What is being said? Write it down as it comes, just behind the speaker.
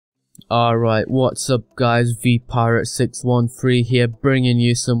Alright, what's up guys, VPirate613 here, bringing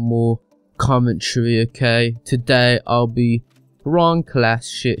you some more commentary, okay? Today I'll be wrong class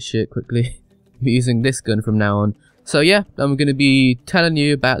shit quickly using this gun from now on. So yeah, I'm gonna be telling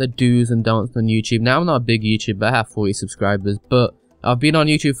you about the do's and don'ts on YouTube. Now I'm not a big YouTuber, I have 40 subscribers, but I've been on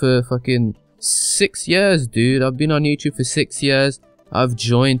YouTube for fucking 6 years, dude. I've been on YouTube for 6 years. I've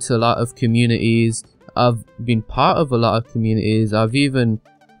joined a lot of communities. I've been part of a lot of communities. I've even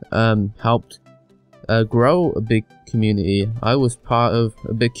helped grow a big community. I was part of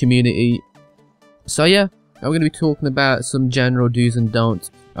a big community. So yeah, I'm going to be talking about some general do's and don'ts.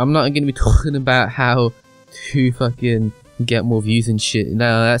 I'm not going to be talking about how to fucking get more views and shit.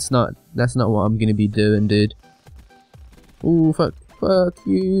 No, that's not what I'm going to be doing, dude. Ooh, fuck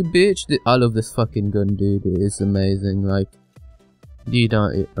you, bitch. I love this fucking gun, dude. It is amazing. Like, you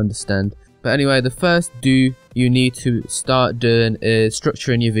don't understand. But anyway, the first do you need to start doing is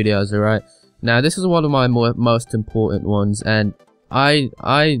structuring your videos, alright? Now, this is one of my most important ones, and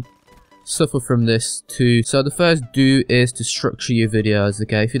I suffer from this too. So the first do is to structure your videos,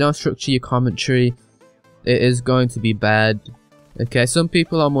 okay? If you don't structure your commentary, it is going to be bad, okay? Some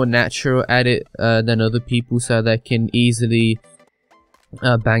people are more natural at it than other people, so they can easily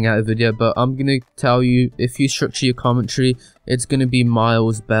bang out a video, but I'm gonna tell you, if you structure your commentary, it's gonna be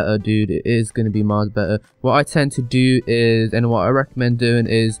miles better, dude. It is gonna be miles better. What I tend to do is, and what I recommend doing,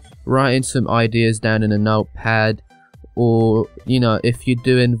 is writing some ideas down in a notepad, or you know, if you're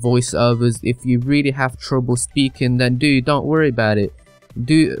doing voiceovers, if you really have trouble speaking, then dude, don't worry about it.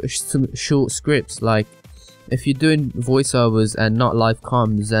 Do some short scripts. Like, if you're doing voiceovers and not live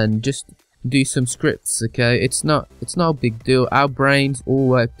comms, then just do some scripts, okay? It's not a big deal. Our brains all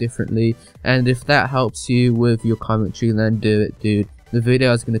work differently, and if that helps you with your commentary, then do it, dude. The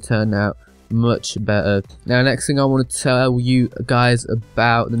video is going to turn out much better. Now, next thing I want to tell you guys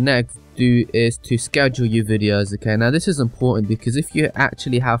about, the next do is to schedule your videos, okay? Now, this is important because if you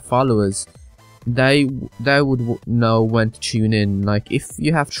actually have followers, they would know when to tune in. Like, if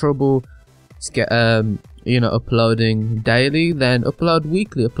you have trouble you know, uploading daily, then upload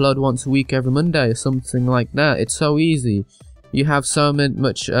weekly, upload once a week every Monday or something like that. It's so easy. You have so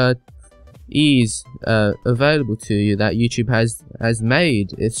much ease available to you that YouTube has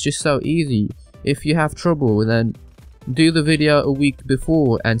made. It's just so easy. If you have trouble, then do the video a week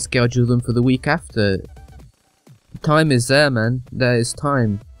before and schedule them for the week after. Time is there, man. There is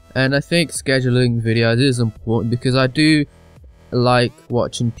time. And I think scheduling videos is important because I do like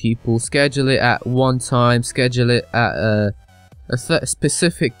watching people. Schedule it at one time, schedule it at a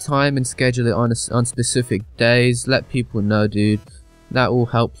specific time, and schedule it on specific days. Let people know, dude. That will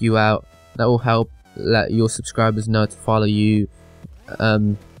help you out. That will help let your subscribers know to follow you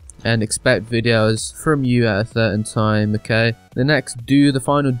and expect videos from you at a certain time, okay? The next do, the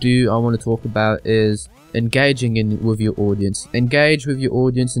final do I want to talk about, is engaging with your audience. Engage with your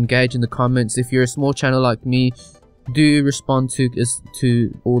audience, engage in the comments. If you're a small channel like me, do respond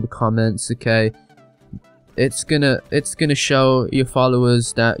to all the comments, okay? It's gonna show your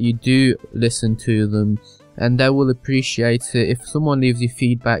followers that you do listen to them, and they will appreciate it. If someone leaves you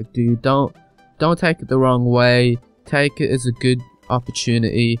feedback, dude, don't take it the wrong way. Take it as a good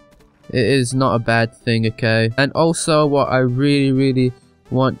opportunity. It is not a bad thing, okay? And also, what I really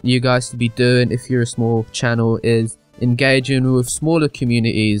want you guys to be doing, if you're a small channel, is engaging with smaller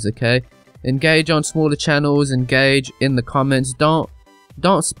communities, okay? Engage on smaller channels, engage in the comments. Don't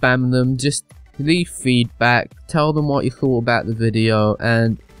spam them, just leave feedback, tell them what you thought about the video,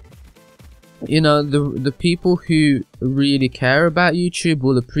 and you know, the people who really care about YouTube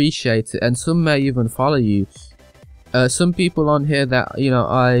will appreciate it, and some may even follow you. Some people on here that, you know,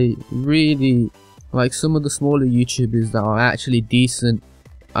 I really like, some of the smaller YouTubers that are actually decent,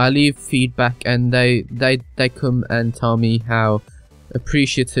 I leave feedback and they come and tell me how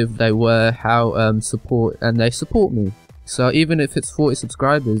appreciative they were, how they support me. So even if it's 40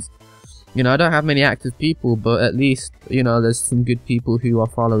 subscribers, you know, I don't have many active people, but at least, you know, there's some good people who are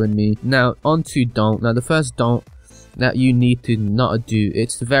following me. Now, on to don't. Now, the first don't that you need to not do,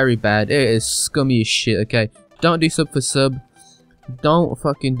 it's very bad. It is scummy as shit, okay? Don't do sub for sub. Don't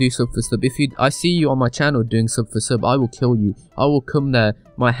fucking do sub for sub. If I see you on my channel doing sub for sub, I will kill you. I will come there.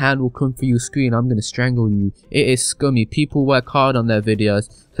 My hand will come for your screen. I'm gonna strangle you. It is scummy. People work hard on their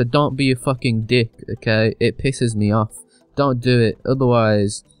videos, so don't be a fucking dick, okay? It pisses me off. Don't do it.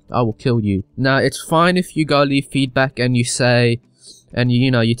 Otherwise, I will kill you. Now, it's fine if you go leave feedback and you say, and you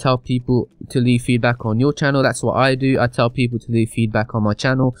know, you tell people to leave feedback on your channel. That's what I do. I tell people to leave feedback on my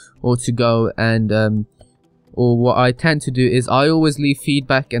channel, or to go and or what I tend to do is I always leave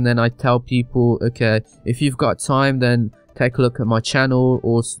feedback, and then I tell people, okay, if you've got time, then take a look at my channel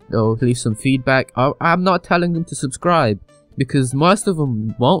or leave some feedback. I'm not telling them to subscribe, because most of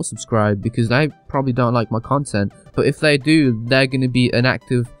them won't subscribe because they probably don't like my content. But if they do, they're going to be an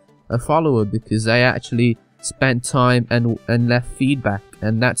active follower because they actually spent time and left feedback.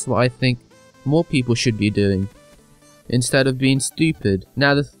 And that's what I think more people should be doing instead of being stupid.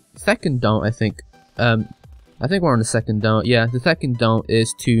 Now the second don't, I think we're on the second don't. Yeah, the second don't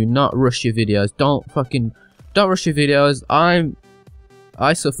is to not rush your videos. Don't rush your videos.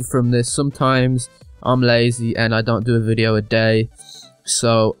 I suffer from this. Sometimes I'm lazy and I don't do a video a day,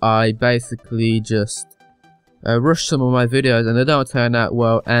 so I basically just rush some of my videos and they don't turn out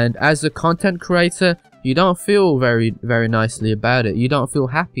well. And as a content creator, you don't feel very nicely about it. You don't feel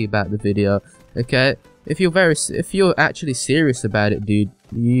happy about the video. Okay, if you're actually serious about it, dude,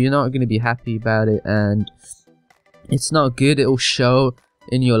 you're not gonna be happy about it, and it's not good. It will show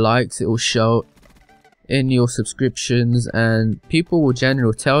in your likes, it will show in your subscriptions, and people will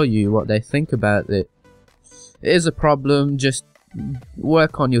generally tell you what they think about it. It is a problem. Just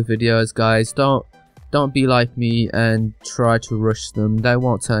work on your videos, guys. Don't be like me and try to rush them. They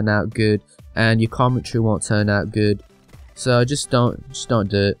won't turn out good, and your commentary won't turn out good. So just don't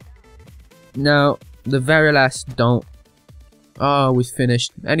do it. Now the very last don't. Oh, we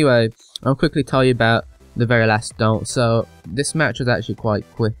finished. Anyway, I'll quickly tell you about the very last don't. So this match was actually quite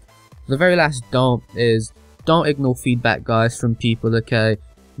quick. The very last don't is don't ignore feedback, guys, from people. Okay,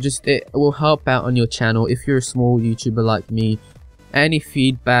 just it will help out on your channel. If you're a small YouTuber like me, any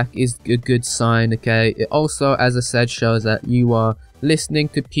feedback is a good sign. Okay, it also, as I said, shows that you are listening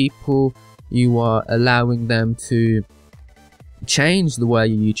to people, you are allowing them to change the way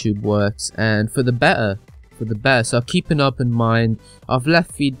your YouTube works, and for the better. So keep an open mind. I've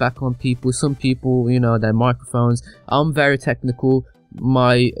left feedback on people. Some people, you know, their microphones. I'm very technical.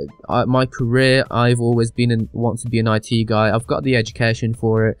 My career, I've always want to be an IT guy. I've got the education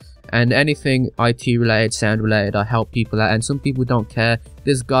for it, and anything IT related, sound related, I help people out. And some people don't care.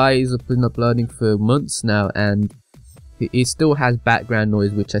 This guy has been uploading for months now, and he still has background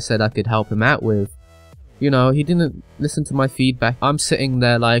noise, which I said I could help him out with. You know, he didn't listen to my feedback. I'm sitting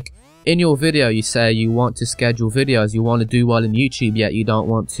there like, in your video you say you want to schedule videos, you want to do well in YouTube, yet you don't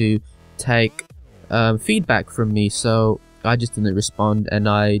want to take feedback from me. So I just didn't respond, and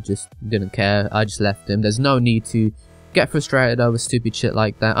I just didn't care. I just left him. There's no need to get frustrated over stupid shit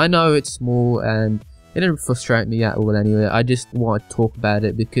like that. I know it's small and it didn't frustrate me at all anyway. I just want to talk about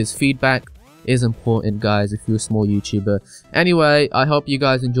it because feedback is important, guys, if you're a small YouTuber. Anyway, I hope you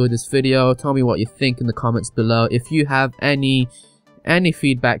guys enjoyed this video. Tell me what you think in the comments below. If you have any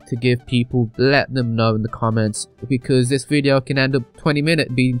feedback to give people, let them know in the comments, because this video can end up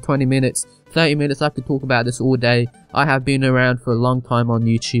being 20 minutes, 30 minutes. I could talk about this all day. I have been around for a long time on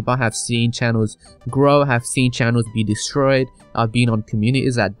YouTube. I have seen channels grow, I have seen channels be destroyed. I've been on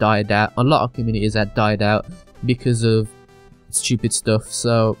communities that died out, a lot of communities that died out because of stupid stuff.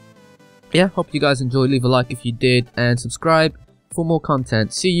 So yeah, hope you guys enjoyed. Leave a like if you did, and subscribe for more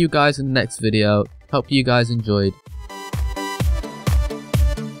content. See you guys in the next video. Hope you guys enjoyed.